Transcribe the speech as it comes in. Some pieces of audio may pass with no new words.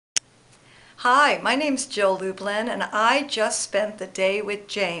Hi, my name's Jill Lublin, and I just spent the day with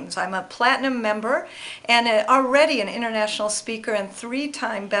James. I'm a platinum member and already an international speaker and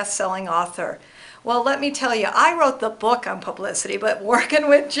three-time best-selling author. Well, let me tell you, I wrote the book on publicity, but working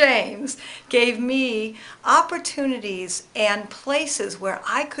with James gave me opportunities and places where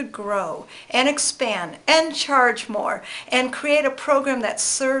I could grow and expand and charge more and create a program that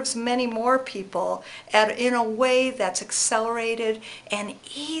serves many more people in a way that's accelerated and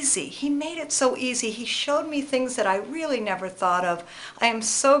easy. He made it so easy. He showed me things that I really never thought of. I am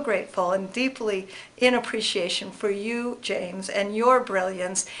so grateful and deeply in appreciation for you, James, and your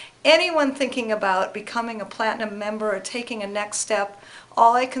brilliance. Anyone thinking about becoming a platinum member or taking a next step,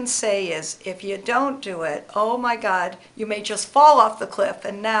 all I can say is if you don't do it, oh my God, you may just fall off the cliff.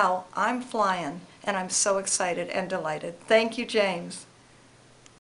 And now I'm flying, and I'm so excited and delighted. Thank you, James.